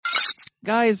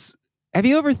Guys, have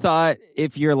you ever thought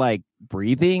if you're like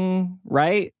breathing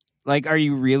right? Like, are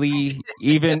you really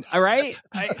even, all right?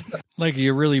 Like,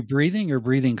 you're really breathing or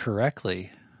breathing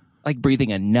correctly? Like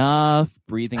breathing enough,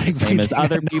 breathing the same as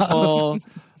other people.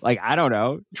 Like, I don't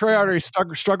know. Troy already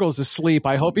struggles to sleep.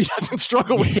 I hope he doesn't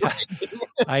struggle with breathing.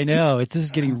 I know. It's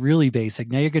just getting really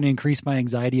basic. Now you're going to increase my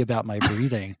anxiety about my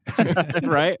breathing.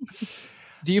 Right?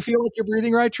 Do you feel like you're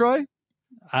breathing right, Troy?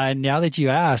 Now that you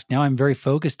ask, now I'm very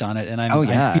focused on it, and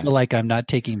I feel like I'm not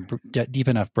taking deep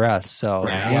enough breaths. So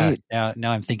now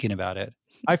I'm thinking about it.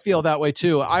 I feel that way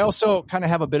too. I also kind of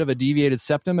have a bit of a deviated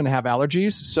septum and have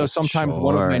allergies. So sometimes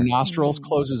one of my nostrils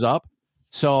closes up.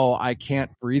 So I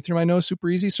can't breathe through my nose super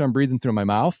easy. So I'm breathing through my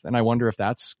mouth, and I wonder if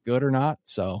that's good or not.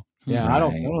 So yeah, I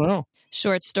don't know.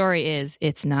 Short story is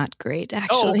it's not great,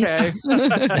 actually. Oh,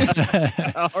 okay.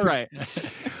 All right.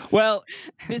 Well,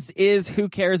 this is Who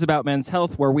Cares About Men's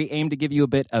Health, where we aim to give you a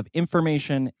bit of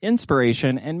information,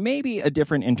 inspiration, and maybe a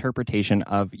different interpretation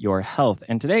of your health.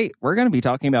 And today we're going to be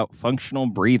talking about functional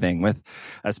breathing with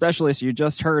a specialist you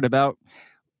just heard about.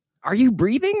 Are you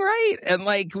breathing right? And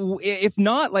like, if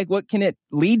not, like, what can it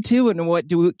lead to, and what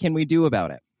can we do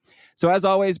about it? So as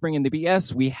always, bringing the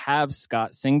BS, we have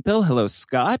Scott Singpill. Hello,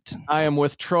 Scott. I am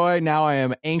with Troy. Now I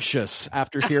am anxious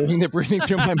after hearing the breathing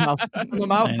through my mouth. I'm a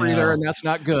mouth breather, and that's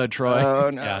not good, Troy. Oh,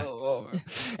 no. Yeah.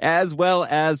 As well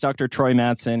as Dr. Troy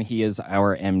Mattson. He is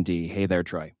our MD. Hey there,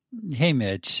 Troy. Hey,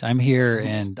 Mitch. I'm here,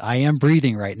 and I am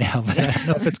breathing right now, but I don't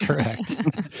know if it's correct.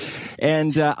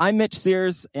 And I'm Mitch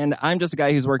Sears, and I'm just a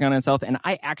guy who's working on his health, and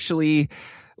I actually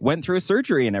went through a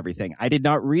surgery and everything. I did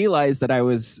not realize that I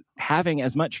was having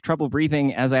as much trouble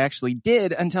breathing as I actually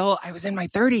did until I was in my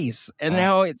 30s. And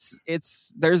now it's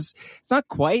not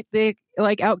quite the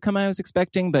like outcome I was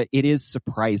expecting, but it is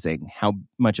surprising how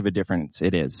much of a difference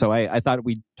it is. So I thought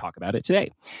we'd talk about it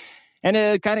today. And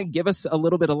to kind of give us a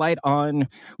little bit of light on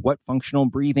what functional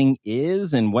breathing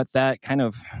is and what that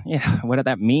what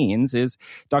that means is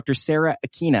Dr. Sarah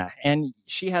Akina. And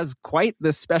she has quite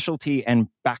the specialty and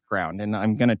background. And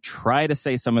I'm going to try to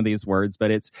say some of these words,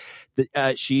 but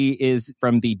she is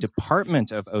from the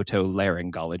Department of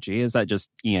Otolaryngology. Is that just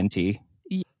ENT?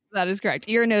 That is correct.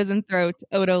 Ear, nose, and throat,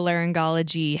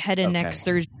 otolaryngology, head and neck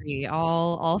surgery,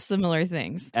 all similar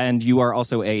things. And you are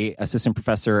also a assistant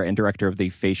professor and director of the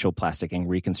facial plastic and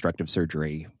reconstructive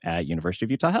surgery at University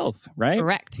of Utah Health, right?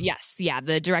 Correct. Yes. Yeah.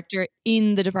 The director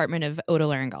in the Department of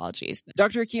Otolaryngology.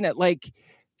 Dr. Akina,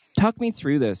 talk me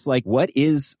through this. Like, what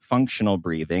is functional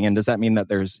breathing? And does that mean that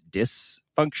there's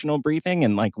dysfunctional breathing?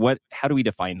 And how do we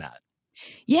define that?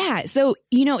 Yeah. So,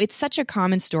 it's such a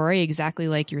common story, exactly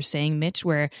like you're saying, Mitch,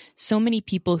 where so many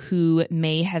people who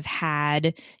may have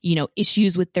had,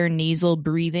 issues with their nasal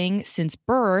breathing since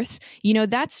birth,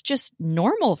 that's just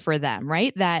normal for them,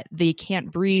 right? That they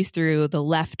can't breathe through the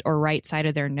left or right side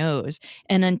of their nose.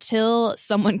 And until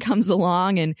someone comes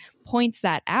along and points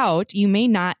that out, you may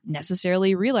not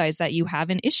necessarily realize that you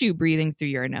have an issue breathing through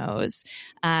your nose.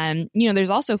 There's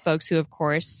also folks who, of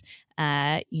course,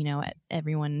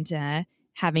 everyone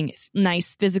having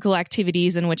nice physical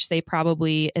activities in which they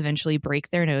probably eventually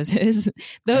break their noses.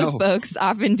 Those folks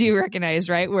often do recognize,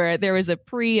 right, where there was a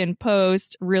pre and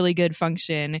post really good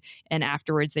function, and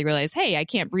afterwards they realize, hey, I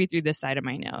can't breathe through this side of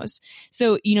my nose.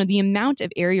 So, the amount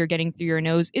of air you're getting through your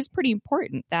nose is pretty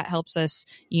important. That helps us,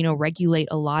 regulate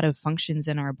a lot of functions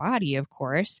in our body, of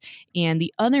course. And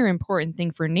the other important thing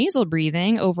for nasal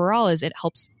breathing overall is it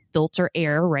helps filter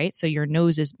air, right? So your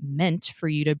nose is meant for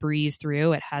you to breathe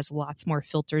through. It has lots more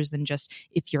filters than just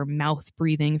if you're mouth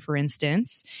breathing, for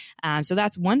instance. So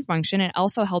that's one function. It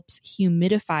also helps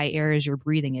humidify air as you're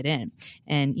breathing it in.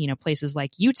 And, places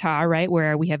like Utah, right,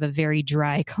 where we have a very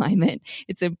dry climate,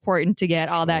 it's important to get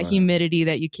all that humidity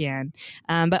that you can.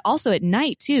 But also at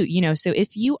night too, so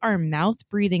if you are mouth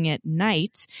breathing at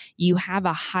night, you have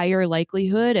a higher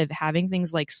likelihood of having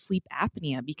things like sleep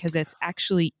apnea because it's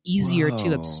actually easier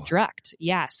to obstruct.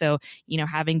 Yeah. So,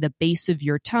 having the base of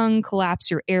your tongue collapse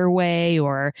your airway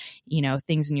or,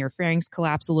 things in your pharynx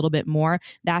collapse a little bit more,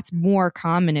 that's more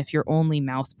common if you're only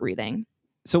mouth breathing.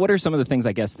 So what are some of the things,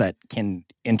 I guess, that can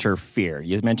interfere?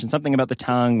 You mentioned something about the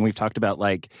tongue. We've talked about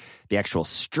the actual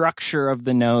structure of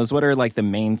the nose. What are the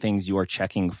main things you are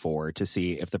checking for to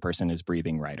see if the person is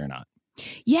breathing right or not?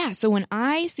 Yeah. So when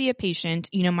I see a patient,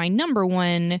 my number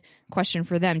one question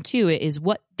for them too is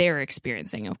what they're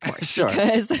experiencing, of course. Sure.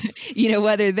 Because,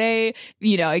 whether they,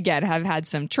 again, have had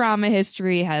some trauma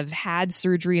history, have had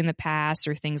surgery in the past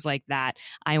or things like that,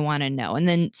 I want to know. And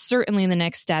then certainly the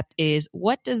next step is,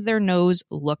 what does their nose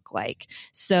look like?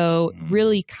 So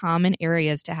really common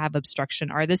areas to have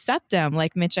obstruction are the septum,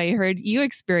 like Mitch, I heard you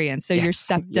experience. So your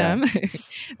septum,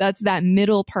 that's that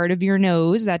middle part of your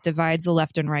nose that divides the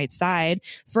left and right side.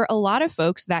 For a lot of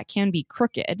folks, that can be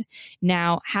crooked.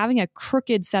 Now, having a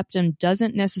crooked septum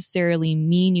doesn't necessarily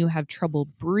mean you have trouble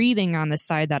breathing on the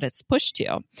side that it's pushed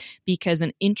to, because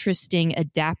an interesting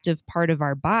adaptive part of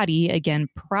our body, again,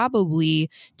 probably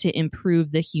to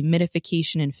improve the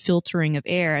humidification and filtering of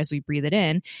air as we breathe it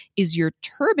in, is your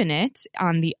turbinate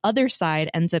on the other side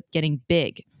ends up getting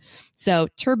big. So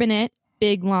turbinate,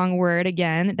 big long word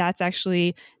again, that's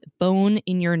actually bone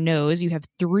in your nose. You have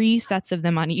 3 sets of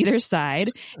them on either side,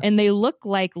 and they look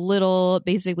like little,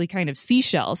 basically kind of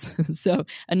seashells. So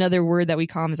another word that we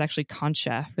call them is actually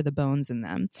concha for the bones in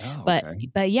them. Oh,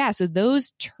 but yeah, so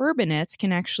those turbinates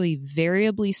can actually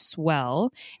variably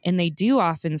swell, and they do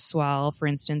often swell, for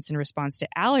instance, in response to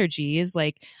allergies.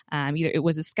 Like either it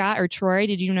was Scott or Troy,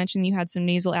 did you mention you had some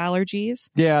nasal allergies?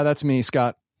 Yeah, that's me,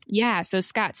 Scott. Yeah. So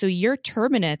Scott, so your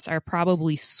turbinates are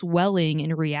probably swelling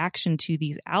in reaction to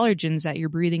these allergens that you're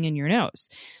breathing in your nose.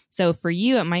 So for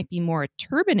you, it might be more a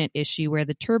turbinate issue where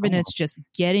the turbinate's just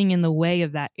getting in the way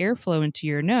of that airflow into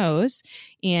your nose.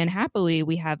 And happily,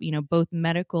 we have, both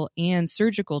medical and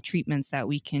surgical treatments that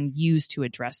we can use to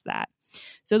address that.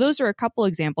 So those are a couple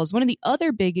examples. One of the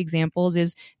other big examples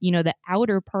is, the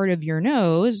outer part of your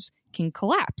nose can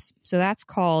collapse. So that's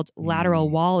called lateral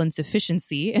wall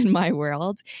insufficiency in my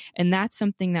world. And that's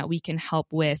something that we can help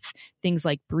with things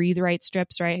like Breathe Right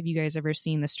strips, right? Have you guys ever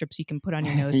seen the strips you can put on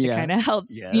your nose to kind of help,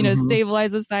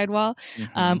 stabilize the sidewall?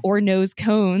 Or nose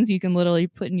cones you can literally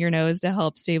put in your nose to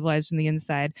help stabilize from the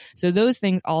inside. So those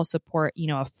things all support,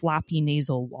 a floppy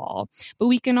nasal wall. But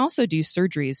we can also do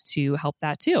surgeries to help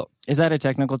that too. Is that a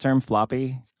technical term,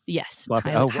 floppy? Yes.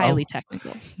 Floppy. Highly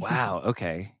technical. Wow.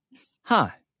 Okay.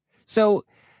 Huh. So,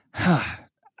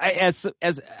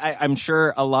 I'm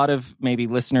sure a lot of maybe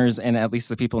listeners and at least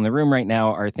the people in the room right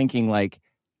now are thinking like,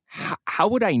 how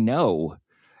would I know?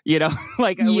 I'm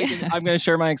going to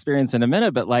share my experience in a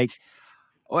minute, but like,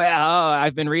 well,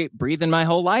 I've been breathing my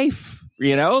whole life,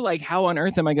 how on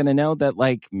earth am I going to know that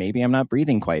like maybe I'm not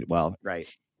breathing quite well? Right.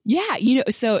 Yeah.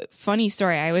 So funny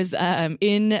story. I was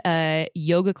in a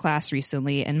yoga class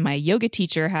recently, and my yoga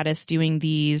teacher had us doing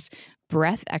these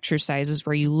breath exercises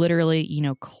where you literally,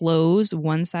 close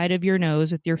one side of your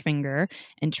nose with your finger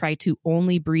and try to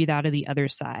only breathe out of the other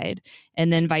side,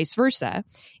 and then vice versa.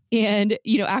 And,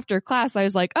 after class, I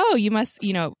was like, oh, you must,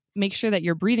 make sure that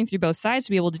you're breathing through both sides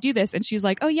to be able to do this. And she's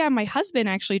like, oh yeah, my husband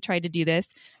actually tried to do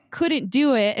this, couldn't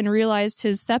do it, and realized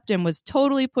his septum was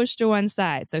totally pushed to one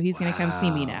side. So he's going to come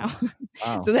see me now.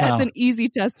 Wow. So that's an easy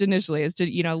test initially, is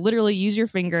to, literally use your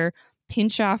finger,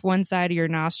 pinch off one side of your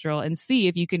nostril, and see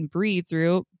if you can breathe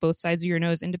through both sides of your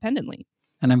nose independently.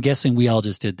 And I'm guessing we all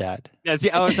just did that. Yes,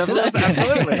 yeah, absolutely.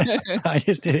 I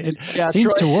just did it. Yeah,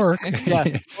 seems to work.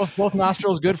 Yeah, both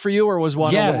nostrils good for you, or was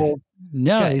one a little?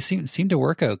 No, they seem to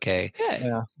work okay.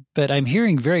 Yeah. But I'm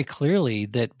hearing very clearly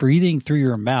that breathing through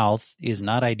your mouth is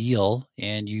not ideal,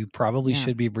 and you probably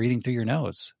should be breathing through your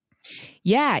nose.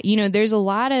 Yeah, there's a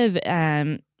lot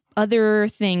of other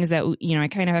things that, I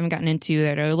kind of haven't gotten into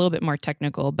that are a little bit more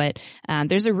technical, but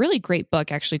there's a really great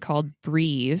book actually called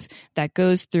Breathe that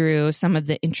goes through some of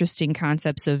the interesting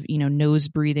concepts of, nose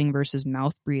breathing versus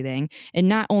mouth breathing. And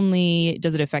not only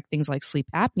does it affect things like sleep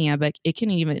apnea, but it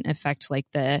can even affect like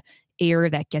the air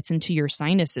that gets into your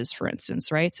sinuses, for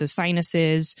instance, right? So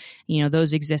sinuses,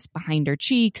 those exist behind our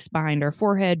cheeks, behind our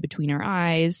forehead, between our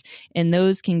eyes, and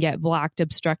those can get blocked,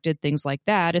 obstructed, things like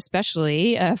that,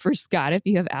 especially for Scott, if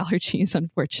you have allergies,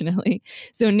 unfortunately.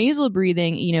 So nasal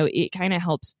breathing, it kind of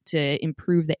helps to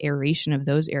improve the aeration of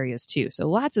those areas too. So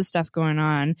lots of stuff going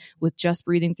on with just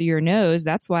breathing through your nose.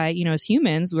 That's why, as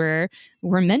humans, we're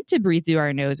meant to breathe through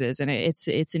our noses, and it's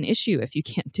an issue if you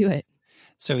can't do it.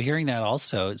 So hearing that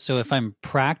also, so if I'm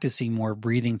practicing more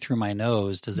breathing through my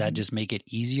nose, does that just make it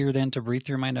easier then to breathe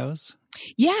through my nose?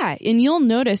 Yeah. And you'll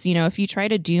notice, if you try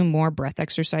to do more breath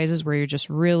exercises where you're just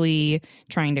really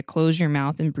trying to close your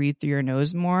mouth and breathe through your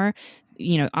nose more,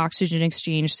 oxygen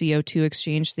exchange, CO2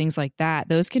 exchange, things like that,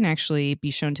 those can actually be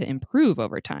shown to improve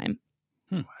over time.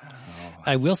 Wow.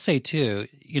 I will say too,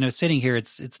 sitting here,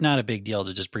 it's not a big deal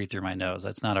to just breathe through my nose.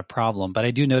 That's not a problem. But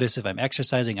I do notice if I'm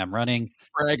exercising, I'm running.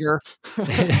 Bragger.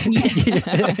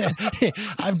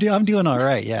 I'm doing all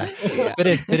right. Yeah. But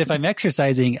if I'm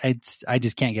exercising, I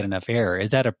just can't get enough air. Is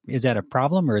that a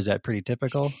problem, or is that pretty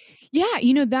typical?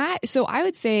 Yeah, so I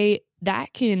would say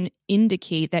that can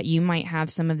indicate that you might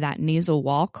have some of that nasal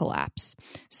wall collapse.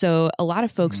 So a lot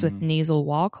of folks with nasal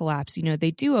wall collapse,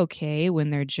 they do okay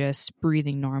when they're just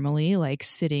breathing normally, like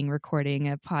sitting, recording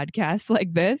a podcast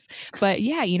like this. But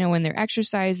yeah, when they're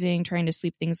exercising, trying to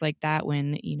sleep, things like that,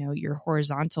 when, you're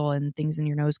horizontal and things in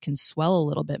your nose can swell a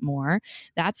little bit more,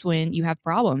 that's when you have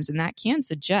problems. And that can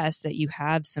suggest that you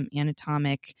have some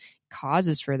anatomic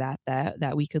causes for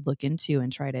that we could look into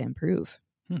and try to improve.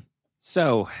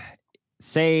 So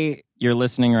say you're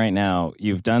listening right now,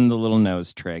 you've done the little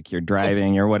nose trick, you're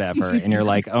driving or whatever, and you're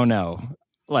like, oh no,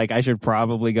 like I should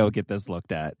probably go get this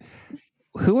looked at.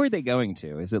 Who are they going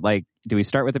to? Is it like, do we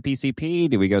start with a PCP?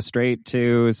 Do we go straight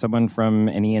to someone from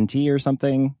an ENT or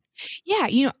something?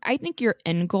 Yeah, I think your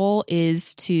end goal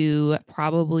is to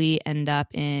probably end up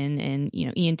in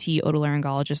ENT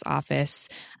otolaryngologist office.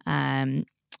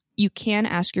 You can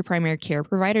ask your primary care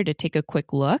provider to take a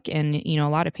quick look. And, a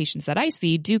lot of patients that I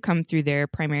see do come through their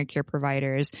primary care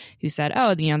providers who said,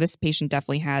 oh, this patient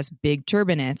definitely has big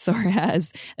turbinates or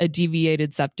has a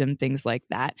deviated septum, things like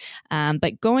that.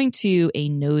 But going to a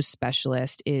nose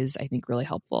specialist is, I think, really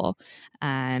helpful.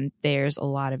 There's a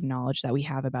lot of knowledge that we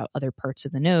have about other parts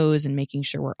of the nose and making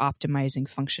sure we're optimizing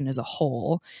function as a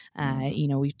whole.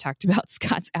 We've talked about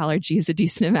Scott's allergies a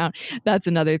decent amount. That's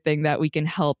another thing that we can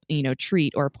help,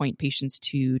 treat or point patients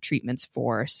to treatments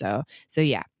for. So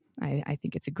yeah, I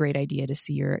think it's a great idea to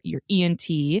see your ENT.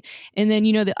 And then,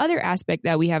 the other aspect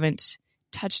that we haven't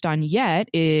touched on yet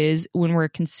is when we're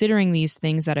considering these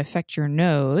things that affect your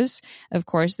nose, of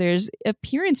course, there's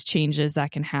appearance changes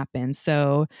that can happen.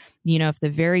 So, if the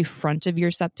very front of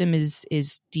your septum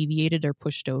is deviated or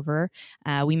pushed over,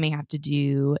 we may have to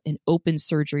do an open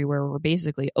surgery where we're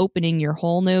basically opening your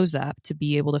whole nose up to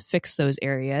be able to fix those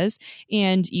areas.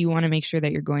 And you want to make sure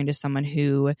that you're going to someone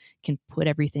who can put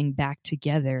everything back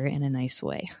together in a nice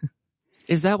way.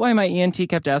 Is that why my ENT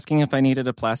kept asking if I needed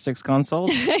a plastics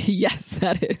consult? Yes,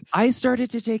 that is. I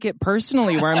started to take it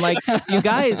personally where I'm like, you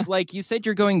guys, like you said,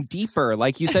 you're going deeper.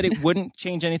 Like you said, it wouldn't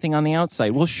change anything on the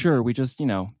outside. Well, sure. We just,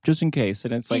 just in case.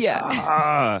 And it's like,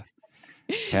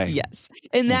 Okay. Yes.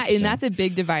 And that's a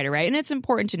big divider, right? And it's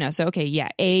important to know. So, okay, yeah,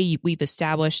 A, we've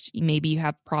established maybe you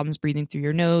have problems breathing through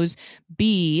your nose.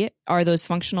 B, are those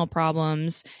functional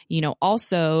problems,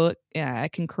 also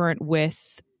concurrent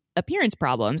with appearance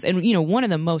problems. And, one of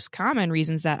the most common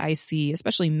reasons that I see,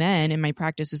 especially men in my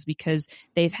practice, is because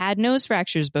they've had nose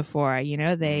fractures before.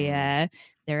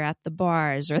 They're at the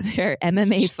bars, or they're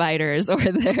MMA fighters, or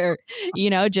they're,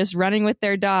 just running with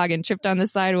their dog and tripped on the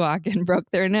sidewalk and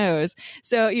broke their nose.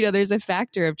 So, there's a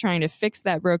factor of trying to fix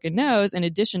that broken nose in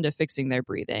addition to fixing their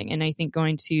breathing. And I think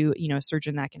going to, a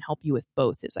surgeon that can help you with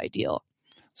both is ideal.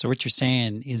 So what you're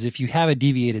saying is if you have a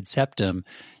deviated septum,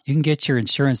 you can get your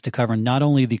insurance to cover not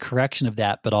only the correction of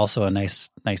that, but also a nice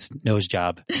nose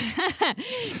job.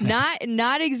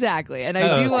 Not exactly. And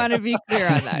I do want to be clear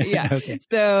on that. Yeah. Okay.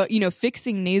 So,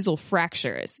 fixing nasal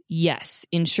fractures, yes,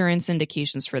 insurance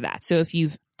indications for that. So if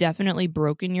you've definitely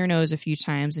broken your nose a few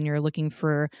times and you're looking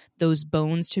for those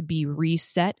bones to be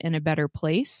reset in a better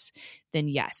place, then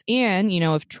yes. And,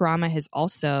 if trauma has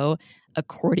also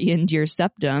accordioned your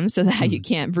septum so that you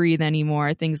can't breathe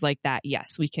anymore, things like that,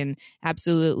 yes, we can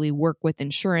absolutely work with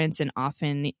insurance and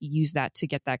often use that to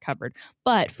get that covered.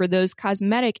 But for those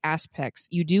cosmetic aspects,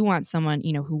 you do want someone,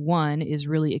 who one is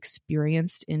really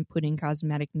experienced in putting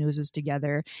cosmetic noses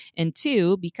together. And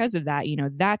two, because of that,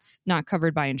 that's not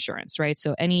covered by insurance, right?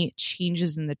 So any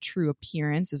changes in the true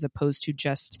appearance as opposed to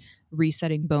just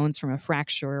resetting bones from a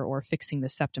fracture or fixing the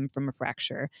septum from a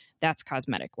fracture, that's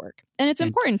cosmetic work. And it's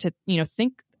important to,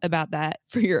 think about that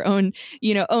for your own,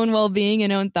 own well-being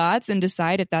and own thoughts, and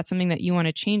decide if that's something that you want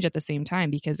to change at the same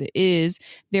time, because it is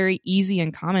very easy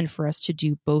and common for us to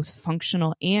do both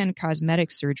functional and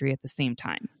cosmetic surgery at the same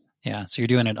time. Yeah. So you're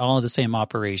doing it all in the same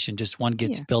operation. Just one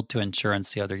gets billed to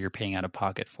insurance, the other you're paying out of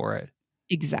pocket for it.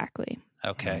 Exactly.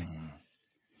 Okay.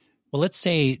 Well, let's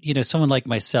say, someone like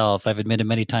myself, I've admitted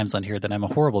many times on here that I'm a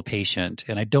horrible patient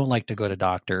and I don't like to go to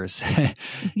doctors.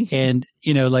 And,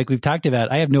 like we've talked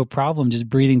about, I have no problem just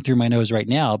breathing through my nose right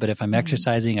now. But if I'm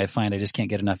exercising, I find I just can't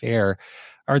get enough air.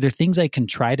 Are there things I can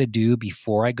try to do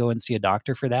before I go and see a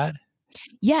doctor for that?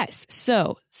 Yes.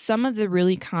 So some of the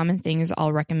really common things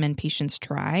I'll recommend patients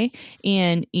try.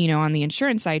 And, on the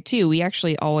insurance side too, we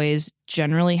actually always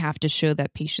generally have to show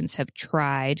that patients have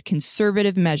tried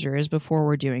conservative measures before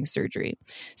we're doing surgery.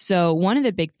 So one of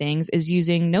the big things is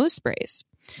using nose sprays.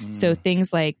 So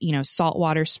things like,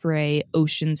 saltwater spray,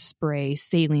 ocean spray,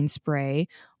 saline spray,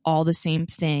 all the same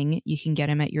thing. You can get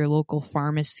them at your local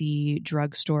pharmacy,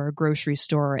 drugstore, grocery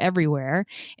store, everywhere.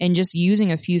 And just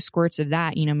using a few squirts of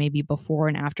that, maybe before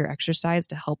and after exercise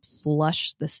to help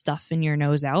flush the stuff in your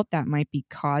nose out that might be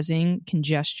causing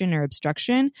congestion or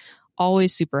obstruction.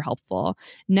 Always super helpful.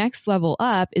 Next level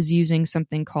up is using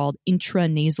something called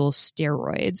intranasal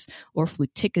steroids, or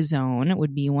fluticasone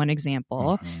would be one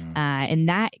example. And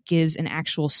that gives an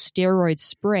actual steroid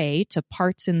spray to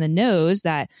parts in the nose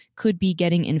that could be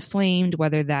getting inflamed,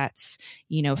 whether that's,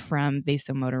 from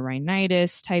vasomotor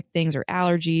rhinitis type things or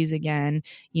allergies. Again,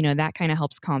 that kind of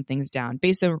helps calm things down.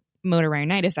 Vasomotor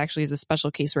rhinitis actually is a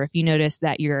special case where if you notice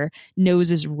that your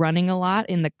nose is running a lot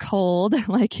in the cold,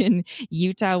 like in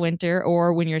Utah winter,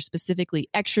 or when you're specifically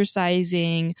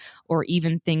exercising, or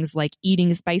even things like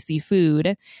eating spicy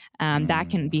food, that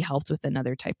can be helped with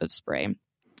another type of spray.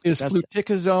 Is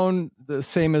fluticasone the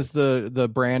same as the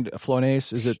brand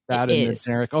Flonase? Is it that in the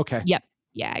generic? Okay. Yep.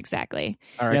 Yeah, exactly.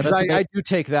 All right. Yeah, I do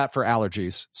take that for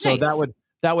allergies. So nice.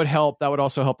 that would help. That would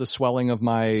also help the swelling of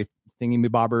my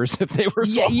thingy-bobbers if they were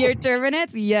swollen. Your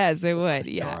turbinates? Yes, it would.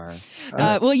 Yeah.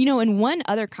 And one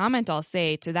other comment I'll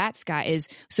say to that, Scott, is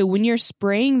so when you're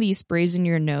spraying these sprays in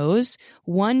your nose,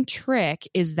 one trick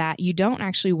is that you don't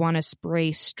actually want to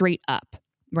spray straight up.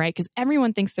 Right? Because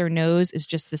everyone thinks their nose is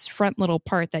just this front little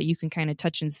part that you can kind of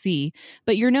touch and see,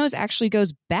 but your nose actually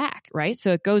goes back, right?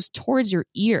 So it goes towards your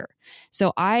ear.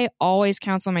 So I always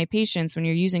counsel my patients when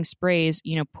you're using sprays,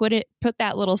 put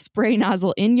that little spray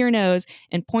nozzle in your nose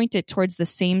and point it towards the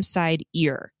same side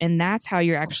ear. And that's how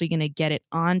you're actually going to get it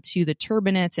onto the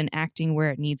turbinates and acting where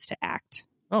it needs to act.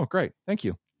 Oh, great. Thank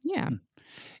you. Yeah.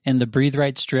 And the Breathe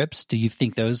Right strips, do you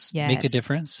think those make a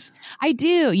difference? I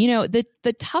do.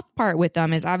 The tough part with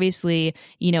them is obviously,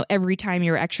 every time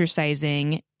you're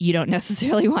exercising, you don't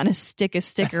necessarily want to stick a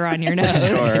sticker on your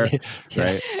nose.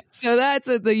 Right. So that's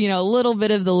a little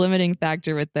bit of the limiting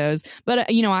factor with those. But,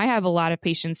 I have a lot of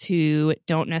patients who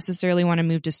don't necessarily want to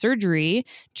move to surgery,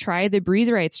 try the Breathe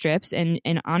Right strips and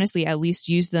honestly, at least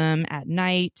use them at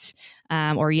night.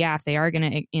 If they are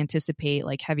going to anticipate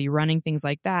like heavy running, things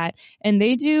like that. And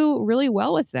they do really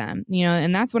well with them,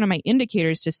 and that's one of my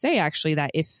indicators to say actually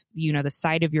that if, the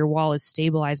side of your wall is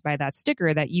stabilized by that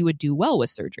sticker, that you would do well with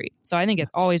surgery. So I think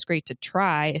it's always great to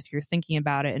try if you're thinking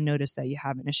about it and notice that you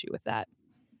have an issue with that.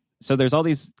 So there's all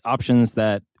these options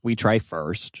that we try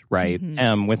first, right?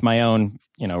 With my own,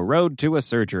 road to a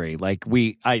surgery, like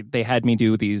they had me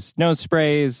do these nose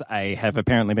sprays. I have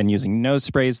apparently been using nose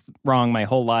sprays wrong my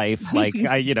whole life. Like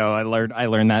I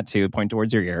learned that too, point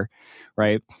towards your ear,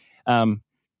 right?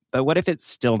 But what if it's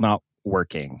still not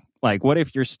working? Like, what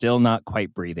if you're still not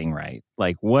quite breathing right?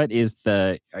 Like, what is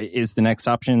the next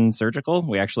option surgical?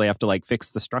 We actually have to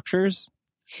fix the structures?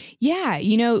 Yeah.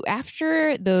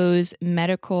 After those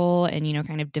medical and,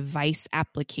 kind of device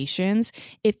applications,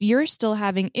 if you're still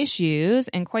having issues,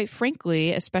 and quite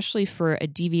frankly, especially for a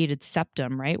deviated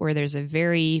septum, right, where there's a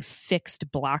very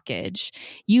fixed blockage,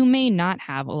 you may not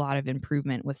have a lot of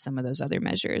improvement with some of those other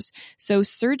measures. So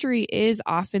surgery is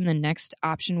often the next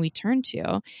option we turn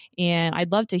to. And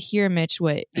I'd love to hear, Mitch,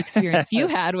 what experience you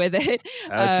had with it.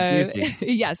 That's juicy.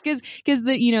 Yes, because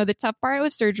the tough part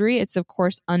with surgery, it's of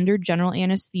course under general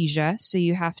anesthesia. So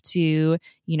you have to,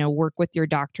 work with your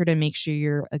doctor to make sure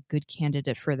you're a good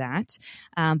candidate for that.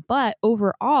 But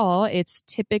overall, it's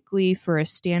typically for a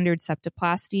standard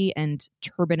septoplasty and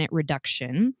turbinate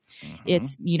reduction.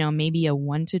 It's, maybe a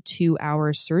 1 to 2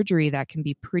 hour surgery that can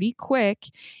be pretty quick.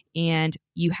 And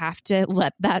you have to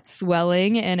let that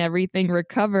swelling and everything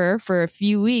recover for a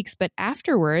few weeks. But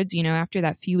afterwards, after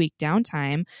that few week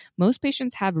downtime, most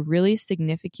patients have really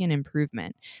significant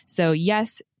improvement. So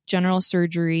yes, general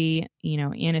surgery,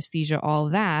 anesthesia, all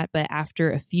that. But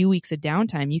after a few weeks of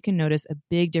downtime, you can notice a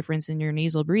big difference in your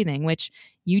nasal breathing, which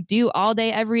you do all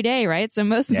day, every day, right? So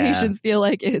most patients feel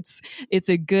like it's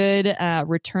a good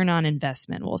return on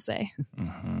investment, we'll say.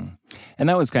 Mm-hmm. And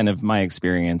that was kind of my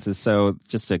experiences. So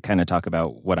just to kind of talk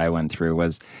about what I went through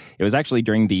it was actually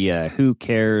during the Who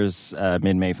Cares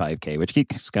Mid-May 5K, which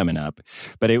keeps coming up.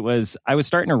 But I was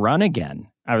starting to run again.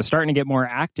 I was starting to get more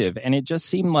active, and it just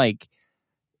seemed like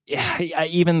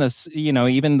even this,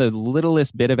 even the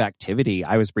littlest bit of activity,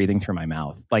 I was breathing through my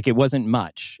mouth. Like it wasn't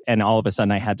much. And all of a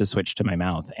sudden I had to switch to my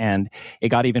mouth, and it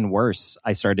got even worse.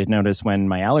 I started to notice when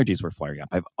my allergies were flaring up.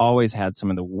 I've always had some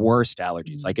of the worst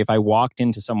allergies. Like if I walked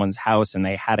into someone's house and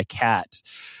they had a cat,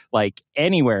 like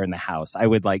anywhere in the house, I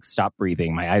would like stop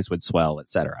breathing. My eyes would swell,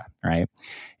 etc. Right.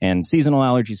 And seasonal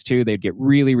allergies too, they'd get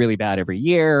really, really bad every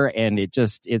year. And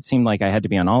it seemed like I had to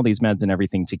be on all these meds and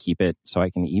everything to keep it so I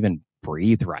can even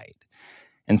breathe right.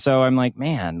 And so I'm like,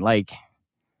 man, like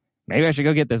maybe I should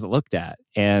go get this looked at.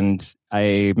 And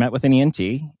I met with an ENT,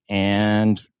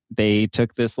 and they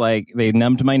took this, like, they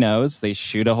numbed my nose. They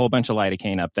shoot a whole bunch of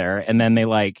lidocaine up there. And then they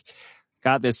like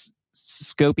got this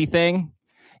scopy thing,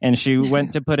 and she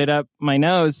went to put it up my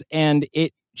nose, and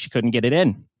she couldn't get it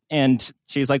in. And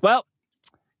she's like, well,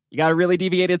 you got a really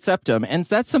deviated septum. And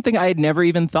that's something I had never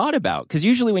even thought about. Because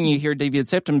usually when you hear deviated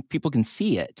septum, people can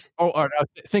see it. Oh,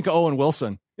 think of Owen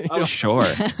Wilson. Oh, sure.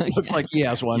 Looks like he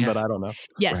has one, but I don't know.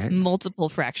 Yes, right? Multiple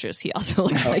fractures. He also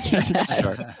looks like he's had.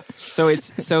 Sure.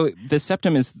 So the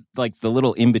septum is like the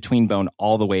little in-between bone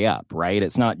all the way up, right?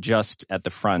 It's not just at the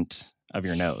front of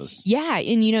your nose. Yeah.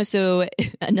 And, so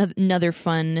another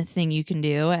fun thing you can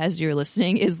do as you're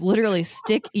listening is literally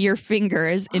stick your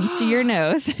fingers into your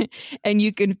nose and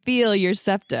you can feel your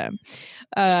septum.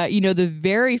 The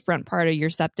very front part of your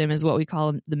septum is what we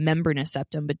call the membranous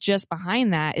septum, but just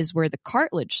behind that is where the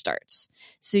cartilage starts.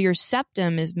 So your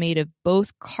septum is made of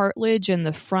both cartilage in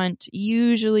the front,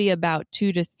 usually about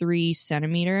 2 to 3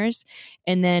 centimeters,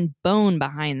 and then bone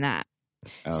behind that.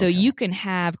 Okay. So you can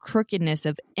have crookedness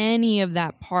of any of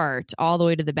that part all the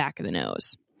way to the back of the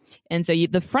nose. And so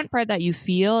the front part that you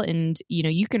feel, and,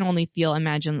 you can only feel,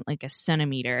 imagine like a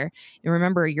centimeter. And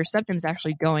remember, your septum is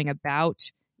actually going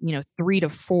about, 3 to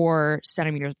 4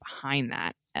 centimeters behind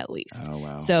that at least. Oh,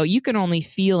 wow. So you can only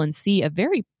feel and see a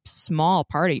very small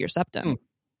part of your septum.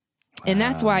 And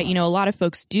that's why, a lot of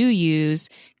folks do use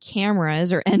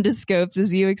cameras or endoscopes,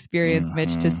 as you experienced,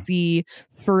 Mitch, to see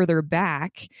further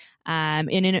back. And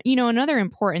another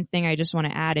important thing I just want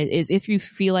to add is if you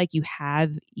feel like you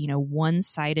have,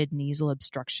 one-sided nasal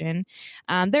obstruction,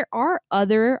 there are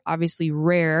other obviously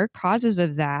rare causes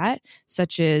of that,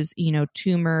 such as,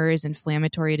 tumors,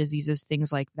 inflammatory diseases,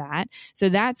 things like that. So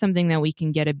that's something that we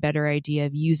can get a better idea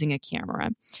of using a camera.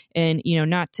 And,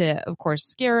 not to, of course,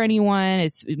 scare anyone.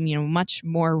 It's, much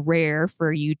more rare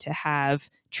for you to have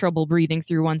trouble breathing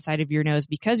through one side of your nose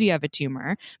because you have a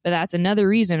tumor. But that's another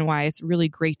reason why it's really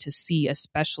great to see a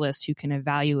specialist who can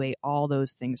evaluate all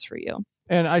those things for you.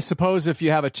 And I suppose if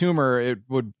you have a tumor, it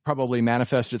would probably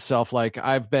manifest itself like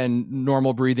I've been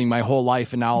normal breathing my whole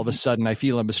life, and now all of a sudden I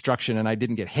feel an obstruction and I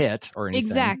didn't get hit or anything.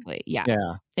 Exactly.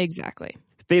 Yeah. Exactly.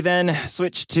 They then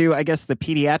switched to, I guess, the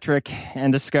pediatric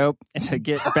endoscope to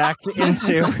get back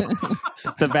into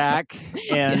the back,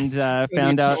 and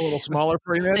found out a little smaller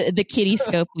for you. The kiddie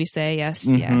scope, we say, yes.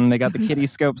 Mm-hmm. Yeah. They got the kiddie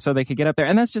scope so they could get up there,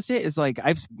 and that's just it. It's like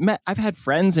I've had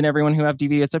friends and everyone who have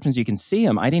deviated septums. You can see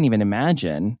them. I didn't even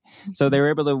imagine. So they were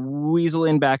able to weasel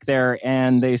in back there,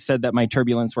 and they said that my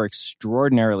turbulence were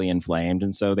extraordinarily inflamed,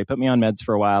 and so they put me on meds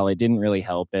for a while. It didn't really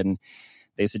help, and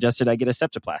they suggested I get a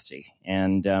septoplasty,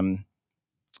 and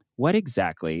what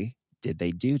exactly did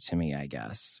they do to me, I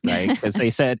guess, right? Because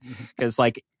they said,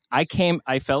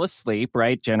 I fell asleep,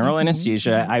 right? General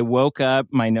anesthesia. I woke up,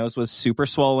 my nose was super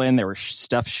swollen. There were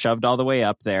stuff shoved all the way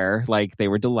up there. Like, they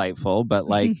were delightful, but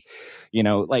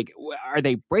are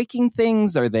they breaking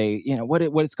things? Are they,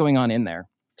 what is going on in there?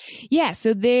 Yeah.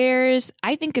 So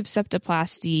I think of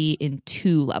septoplasty in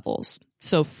 2 levels.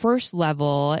 So first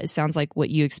level, it sounds like what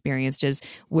you experienced is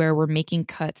where we're making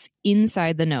cuts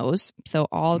inside the nose. So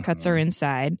all cuts are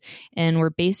inside, and we're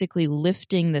basically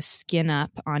lifting the skin up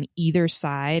on either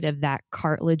side of that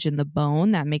cartilage in the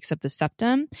bone that makes up the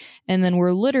septum. And then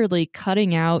we're literally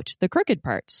cutting out the crooked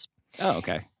parts. Oh,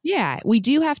 okay. Yeah. We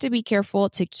do have to be careful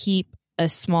to keep a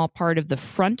small part of the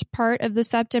front part of the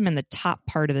septum and the top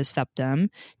part of the septum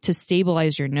to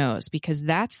stabilize your nose, because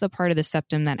that's the part of the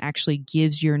septum that actually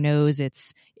gives your nose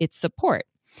its support.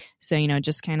 So,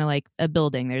 just kind of like a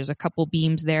building, there's a couple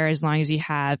beams there. As long as you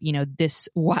have, this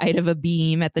wide of a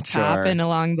beam at the top and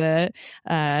along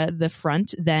the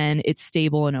front, then it's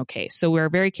stable and okay. So we're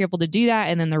very careful to do that.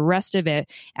 And then the rest of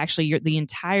it, actually the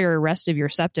entire rest of your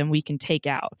septum, we can take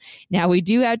out. Now we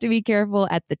do have to be careful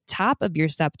at the top of your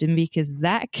septum, because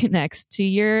that connects to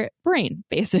your brain,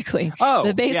 basically. Oh,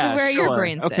 the base of where your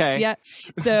brain sits. Okay. Yeah.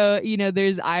 So,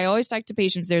 I always talk to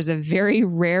patients, there's a very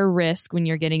rare risk when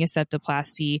you're getting a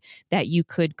septoplasty that you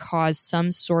could cause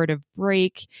some sort of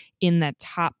break in the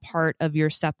top part of your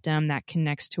septum that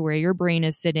connects to where your brain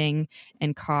is sitting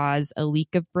and cause a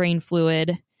leak of brain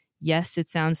fluid. Yes, it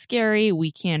sounds scary.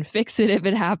 We can fix it if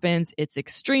it happens. It's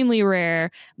extremely rare.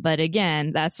 But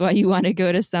again, that's why you want to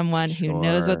go to someone who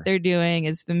knows what they're doing,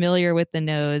 is familiar with the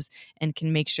nose, and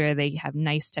can make sure they have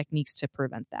nice techniques to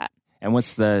prevent that. And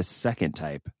what's the second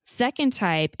type? Second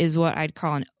type is what I'd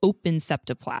call an open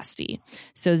septoplasty.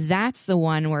 So that's the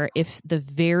one where if the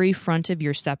very front of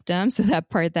your septum, so that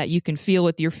part that you can feel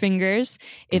with your fingers,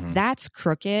 if that's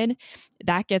crooked,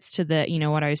 that gets to the,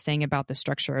 what I was saying about the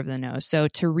structure of the nose. So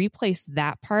to replace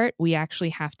that part, we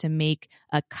actually have to make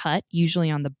a cut, usually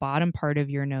on the bottom part of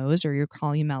your nose or your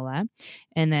columella.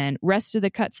 And then rest of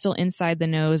the cut still inside the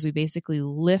nose. We basically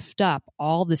lift up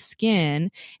all the skin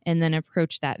and then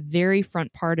approach that very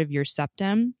front part of your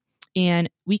septum. And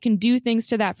we can do things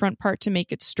to that front part to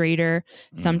make it straighter.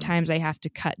 Sometimes I have to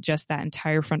cut just that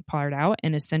entire front part out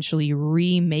and essentially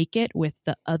remake it with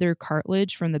the other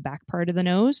cartilage from the back part of the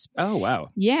nose. Oh,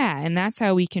 wow. Yeah. And that's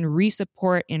how we can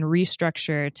resupport and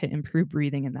restructure to improve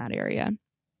breathing in that area.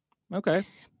 Okay.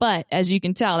 But as you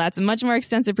can tell, that's a much more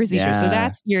extensive procedure. Yeah. So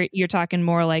that's, you're talking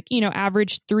more like,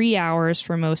 average 3 hours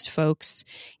for most folks.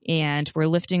 And we're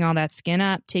lifting all that skin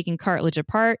up, taking cartilage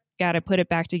apart, got to put it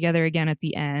back together again at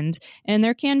the end. And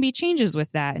there can be changes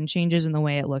with that and changes in the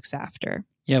way it looks after.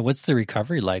 Yeah. What's the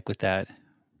recovery like with that?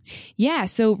 Yeah,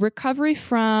 so recovery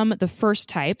from the first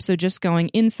type, so just going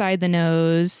inside the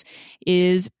nose,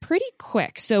 is pretty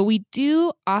quick. So we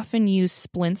do often use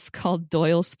splints called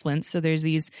Doyle splints. So there's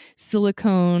these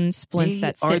silicone splints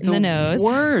that sit in the nose.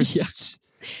 Worst. Yeah.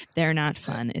 They're not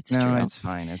fun. It's no, true. it's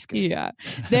fine. It's good. Yeah.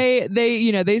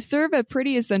 They serve a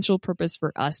pretty essential purpose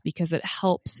for us because it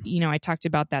helps, I talked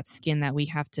about that skin that we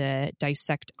have to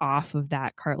dissect off of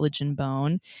that cartilage and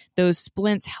bone. Those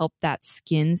splints help that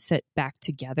skin sit back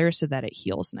together so that it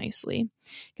heals nicely.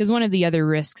 Because one of the other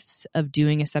risks of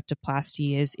doing a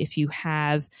septoplasty is if you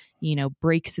have,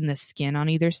 breaks in the skin on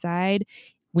either side,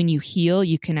 when you heal,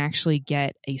 you can actually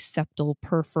get a septal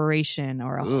perforation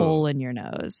or a hole in your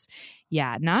nose.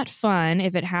 Yeah, not fun.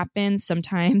 If it happens,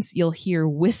 sometimes you'll hear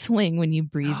whistling when you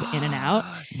breathe in and out.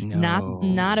 No.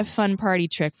 Not a fun party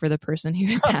trick for the person who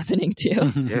it's happening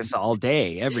to. Yes, all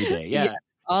day, every day. Yeah.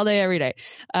 All day, every day.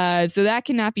 So that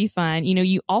cannot be fun.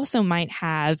 You also might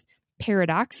have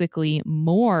paradoxically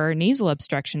more nasal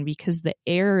obstruction because the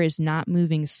air is not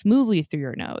moving smoothly through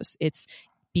your nose. It's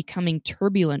becoming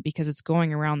turbulent because it's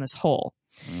going around this hole.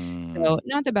 So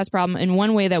not the best problem. And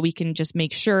one way that we can just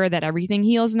make sure that everything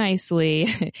heals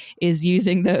nicely is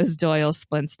using those Doyle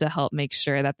splints to help make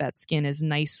sure that that skin is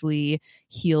nicely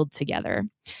healed together.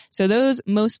 So those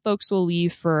most folks will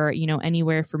leave for,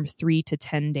 anywhere from 3 to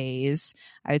 10 days.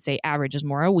 I would say average is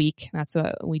more a week. That's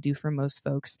what we do for most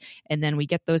folks. And then we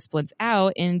get those splints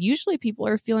out, and usually people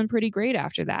are feeling pretty great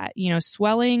after that.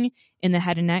 Swelling in the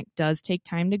head and neck does take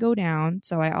time to go down.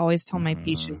 So I always tell my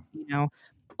patients,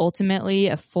 ultimately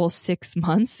a full 6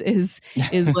 months is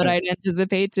what I'd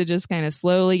anticipate to just kind of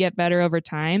slowly get better over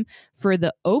time. For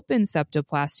the open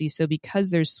septoplasty, so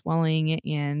because there's swelling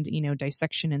and,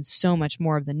 dissection and so much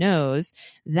more of the nose,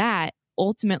 that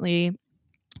ultimately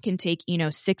can take,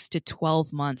 6 to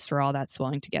 12 months for all that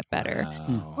swelling to get better.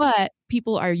 Wow. But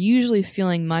people are usually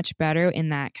feeling much better in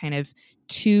that kind of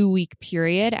 2-week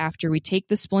period after we take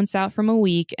the splints out from a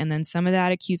week, and then some of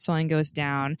that acute swelling goes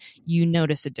down. You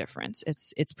notice a difference.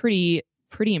 It's pretty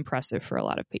impressive for a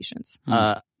lot of patients.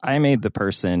 I made the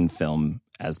person film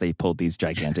as they pulled these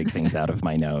gigantic things out of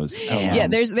my nose. Yeah,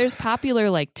 there's popular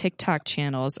like TikTok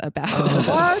channels about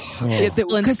what?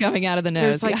 splints coming out of the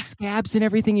nose. There's scabs and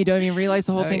everything. You don't even realize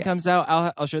the whole thing comes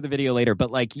out. I'll show the video later,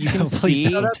 but you can see.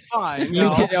 No, that's fine.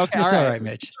 Okay, That's all right,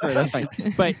 Mitch. Sure, that's fine.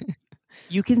 But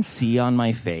you can see on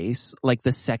my face,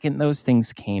 the second those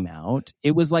things came out,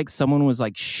 it was like someone was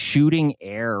shooting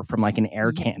air from an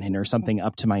air cannon or something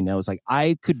up to my nose.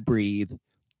 I could breathe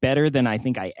better than I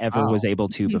think I ever was able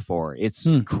to before. It's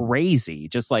crazy.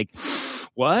 Just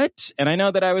what? And I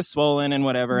know that I was swollen and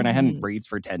whatever, and I hadn't breathed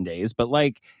for 10 days, but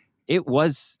it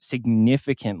was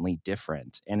significantly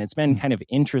different. And it's been kind of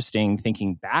interesting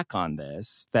thinking back on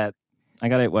this, that I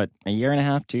got it, a year and a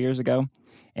half, 2 years ago.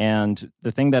 And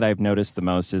the thing that I've noticed the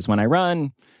most is when I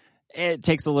run, it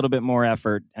takes a little bit more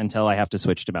effort until I have to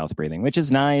switch to mouth breathing, which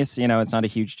is nice. It's not a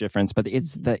huge difference, but it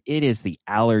is the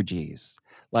allergies.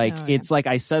 It's like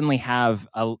I suddenly have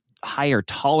a higher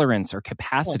tolerance or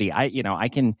capacity. I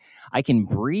can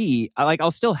breathe.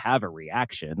 I'll still have a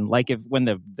reaction. When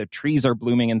the trees are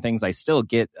blooming and things, I still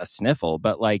get a sniffle,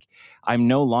 but I'm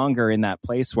no longer in that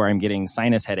place where I'm getting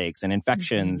sinus headaches and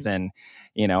infections. And,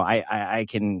 I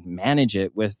can manage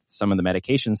it with some of the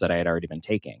medications that I had already been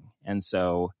taking. And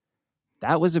so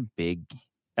that was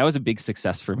that was a big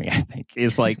success for me, I think.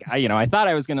 Is like, I thought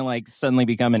I was going to like suddenly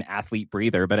become an athlete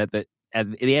breather, but at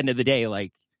the end of the day,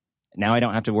 like, now I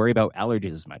don't have to worry about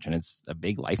allergies as much, and it's a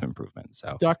big life improvement.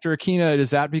 So, Dr. Aquina, is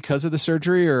that because of the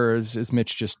surgery, or is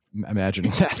Mitch just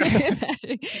imagining that?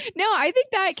 No, I think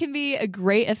that can be a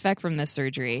great effect from this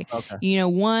surgery. Okay.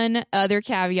 One other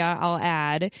caveat I'll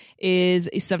add is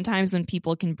sometimes when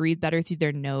people can breathe better through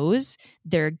their nose,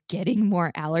 they're getting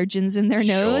more allergens in their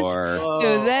nose.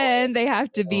 So then they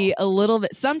have to be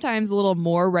sometimes a little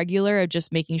more regular of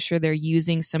just making sure they're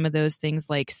using some of those things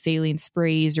like saline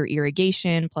sprays or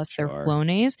irrigation, plus their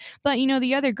Flonase. But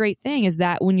the other great thing is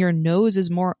that when your nose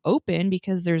is more open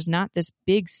because there's not this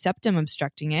big septum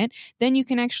obstructing it, then you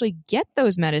can actually get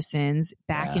those medicines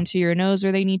back into your nose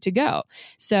where they need to go.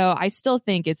 So I still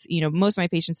think it's, most of my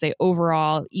patients say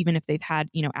overall, even if they've had,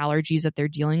 allergies that they're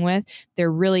dealing with,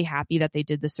 they're really happy that they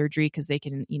did the surgery because they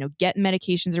can, get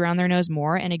medications around their nose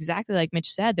more. And exactly like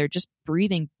Mitch said, they're just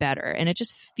breathing better and it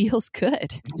just feels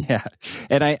good. Yeah.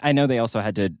 And I know they also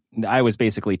I was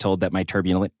basically told that my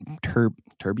turbinates,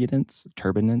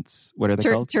 what are they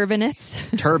called?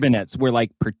 Turbinates were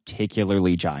like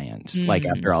particularly giant, like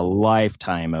after a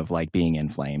lifetime of like being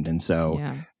inflamed. And so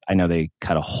I know they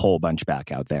cut a whole bunch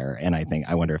back out there. And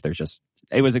I wonder if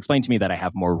it was explained to me that I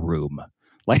have more room.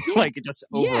 Like just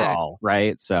overall,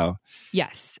 right? So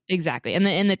yes, exactly. And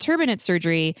the turbinate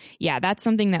surgery, that's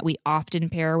something that we often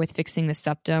pair with fixing the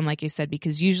septum, like you said,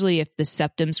 because usually if the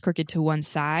septum's crooked to one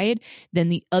side, then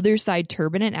the other side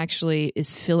turbinate actually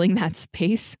is filling that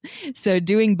space. So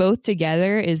doing both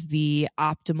together is the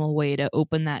optimal way to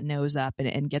open that nose up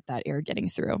and get that air getting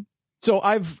through. So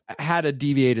I've had a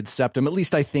deviated septum, at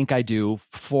least I think I do,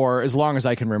 for as long as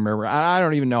I can remember. I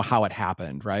don't even know how it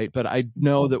happened, right? But I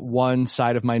know that one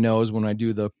side of my nose, when I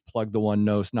do the plug the one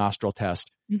nose nostril test,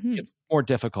 it's more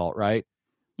difficult, right?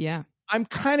 Yeah. I'm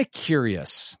kind of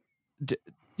curious,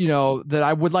 that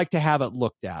I would like to have it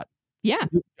looked at. Yeah.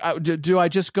 Do I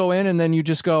just go in and then you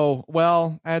just go,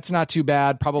 well, that's not too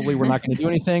bad. Probably we're not going to do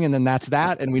anything. And then that's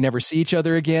that. And we never see each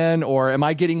other again. Or am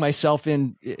I getting myself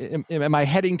am I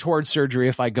heading towards surgery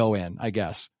if I go in, I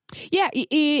guess? Yeah,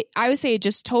 I would say it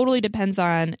just totally depends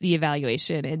on the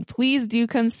evaluation. And please do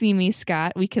come see me,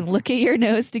 Scott. We can look at your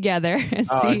nose together and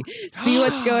see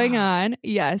what's going on.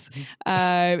 Yes.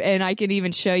 And I can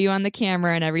even show you on the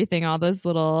camera and everything, all those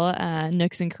little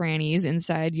nooks and crannies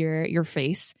inside your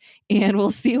face. And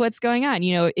we'll see what's going on.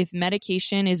 If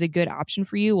medication is a good option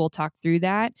for you, we'll talk through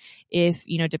that. If,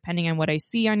 depending on what I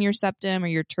see on your septum or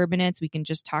your turbinates, we can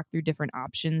just talk through different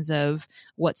options of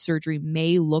what surgery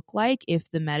may look like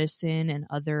if the medicine and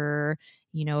other,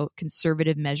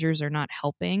 conservative measures are not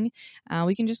helping.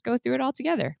 We can just go through it all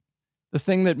together. The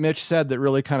thing that Mitch said that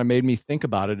really kind of made me think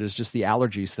about it is just the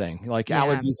allergies thing. Like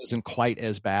allergies isn't quite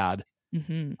as bad.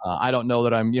 I don't know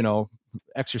that I'm,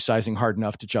 exercising hard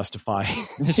enough to justify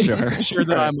sure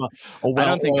that I'm I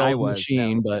don't think I was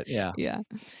machine, but yeah.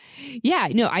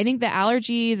 No, I think the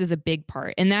allergies is a big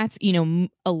part. And that's,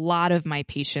 a lot of my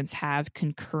patients have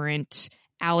concurrent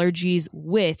allergies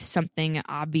with something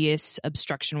obvious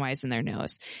obstruction wise in their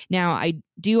nose. Now, I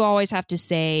do always have to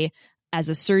say, as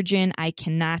a surgeon, I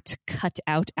cannot cut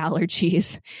out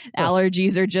allergies.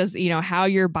 Allergies are just, how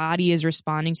your body is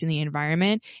responding to the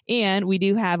environment. And we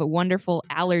do have wonderful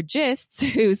allergists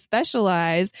who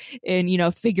specialize in,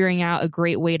 figuring out a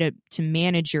great way to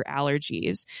manage your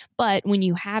allergies. But when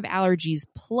you have allergies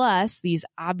plus these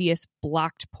obvious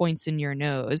blocked points in your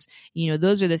nose,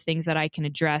 those are the things that I can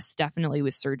address definitely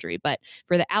with surgery. But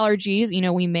for the allergies,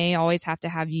 we may always have to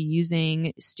have you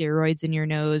using steroids in your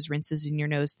nose, rinses in your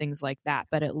nose, things like that.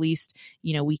 But at least,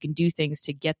 we can do things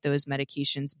to get those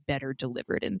medications better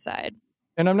delivered inside.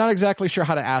 And I'm not exactly sure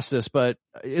how to ask this, but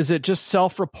is it just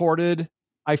self-reported?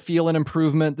 I feel an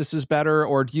improvement. This is better.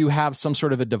 Or do you have some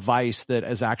sort of a device that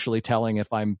is actually telling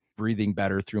if I'm breathing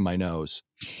better through my nose?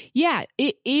 Yeah,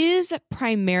 it is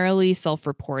primarily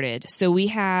self-reported. So we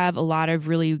have a lot of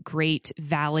really great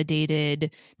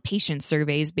validated patient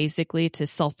surveys basically to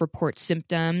self-report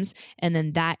symptoms. And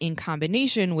then that in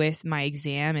combination with my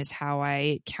exam is how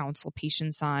I counsel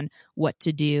patients on what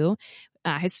to do.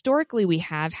 Historically, we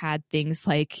have had things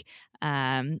like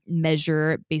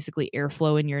measure basically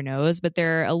airflow in your nose, but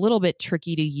they're a little bit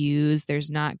tricky to use. There's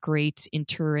not great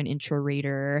inter and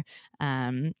intra-rater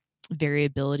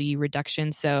variability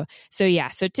reduction. So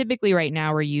typically right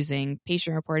now we're using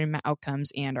patient-reported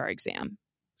outcomes and our exam.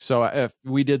 So if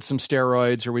we did some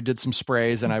steroids or we did some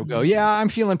sprays, and I would go, yeah, I'm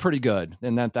feeling pretty good,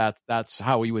 and that's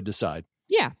how we would decide.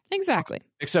 Yeah, exactly.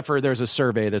 Except for there's a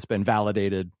survey that's been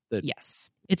validated that yes,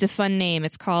 It's a fun name.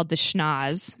 It's called the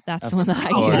schnoz. That's the one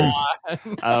that I use.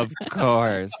 Of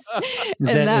course.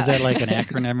 Is that like an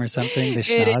acronym or something? The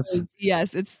schnoz?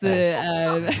 Yes, it's the.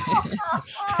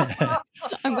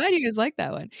 I'm glad you guys like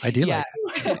that one. I do like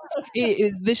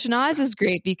it. The schnoz is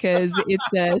great because it's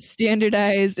a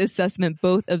standardized assessment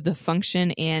both of the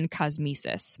function and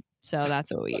cosmesis. So that's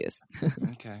what we use.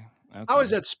 Okay. How is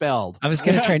that spelled? I was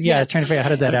going to try. Yeah, I was trying to figure out how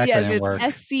does that acronym work.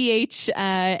 Yes, it's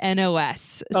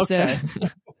SCHNOS. Okay. So.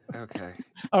 Okay.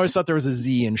 I always thought there was a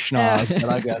Z in schnoz, but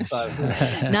I guess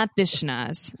not this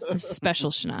schnoz, this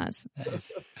special schnoz.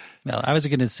 Well, I was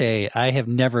going to say I have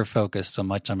never focused so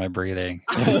much on my breathing.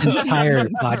 This entire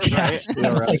podcast,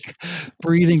 like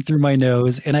breathing through my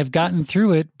nose, and I've gotten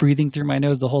through it breathing through my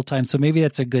nose the whole time. So maybe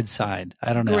that's a good sign.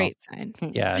 I don't know. Great sign.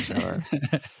 Yeah, sure.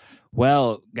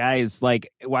 Well, guys, I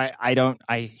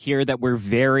hear that we're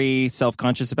very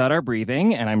self-conscious about our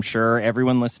breathing, and I'm sure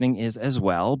everyone listening is as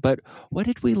well. But what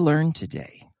did we learn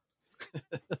today?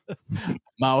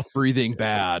 Mouth breathing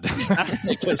bad.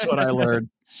 That's what I learned.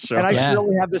 Sure. And I should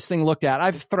really have this thing looked at.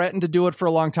 I've threatened to do it for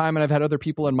a long time, and I've had other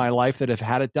people in my life that have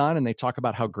had it done, and they talk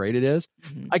about how great it is.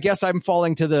 Mm-hmm. I guess I'm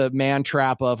falling to the man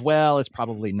trap of, well, it's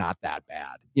probably not that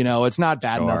bad. It's not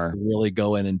bad enough to really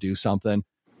go in and do something.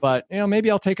 But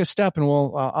maybe I'll take a step, and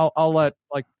I'll let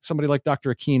somebody like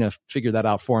Dr. Akina figure that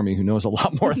out for me, who knows a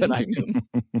lot more than I do.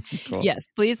 Cool. Yes,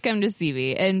 please come to see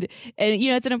me. And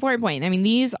it's an important point. I mean,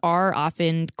 these are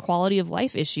often quality of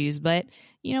life issues, but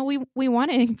we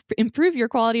want to improve your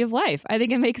quality of life. I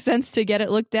think it makes sense to get it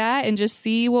looked at and just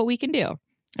see what we can do.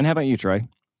 And how about you, Troy?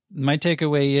 My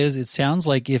takeaway is it sounds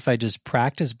like if I just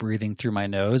practice breathing through my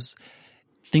nose,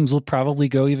 things will probably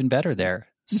go even better there.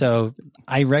 So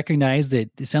I recognize that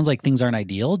it sounds like things aren't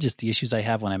ideal, just the issues I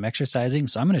have when I'm exercising.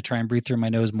 So I'm going to try and breathe through my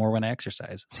nose more when I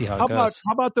exercise. See how it goes.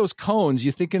 How about those cones?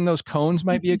 You thinking those cones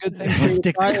might be a good thing?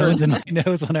 Stick the cones in my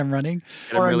nose when I'm running?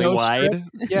 Or really wide?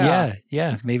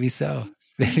 Yeah, maybe so.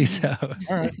 Maybe so. All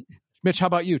right. Mitch, how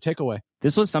about you? Takeaway.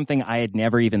 This was something I had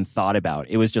never even thought about.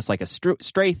 It was just like a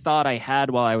stray thought I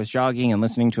had while I was jogging and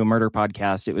listening to a murder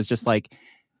podcast. It was just like,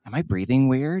 am I breathing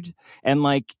weird? And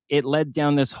it led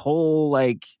down this whole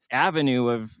avenue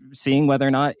of seeing whether or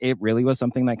not it really was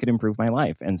something that could improve my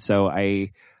life. And so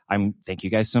I'm thank you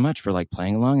guys so much for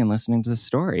playing along and listening to this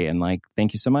story. And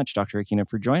thank you so much, Dr. Akina,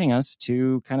 for joining us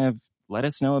to kind of let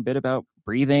us know a bit about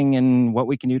breathing and what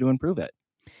we can do to improve it.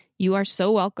 You are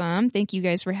so welcome. Thank you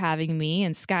guys for having me.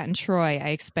 And Scott and Troy, I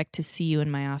expect to see you in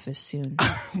my office soon.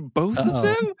 Both of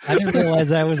them? I didn't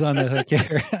realize I was on the hook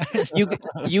here.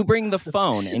 You bring the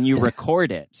phone and you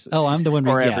record it. Oh, I'm the one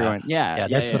for everyone. Yeah,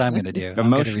 that's what I'm going to do.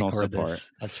 Emotional support.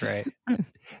 This. That's right.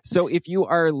 So if you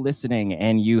are listening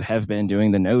and you have been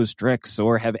doing the nose tricks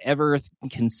or have ever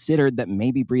considered that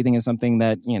maybe breathing is something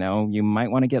that, you might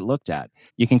want to get looked at,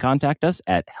 you can contact us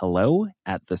at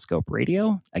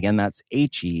hello@thescoperadio. Again, that's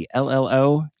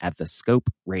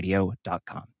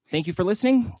HELLO@thescoperadio.com. Thank you for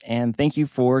listening, and thank you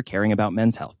for caring about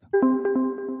men's health.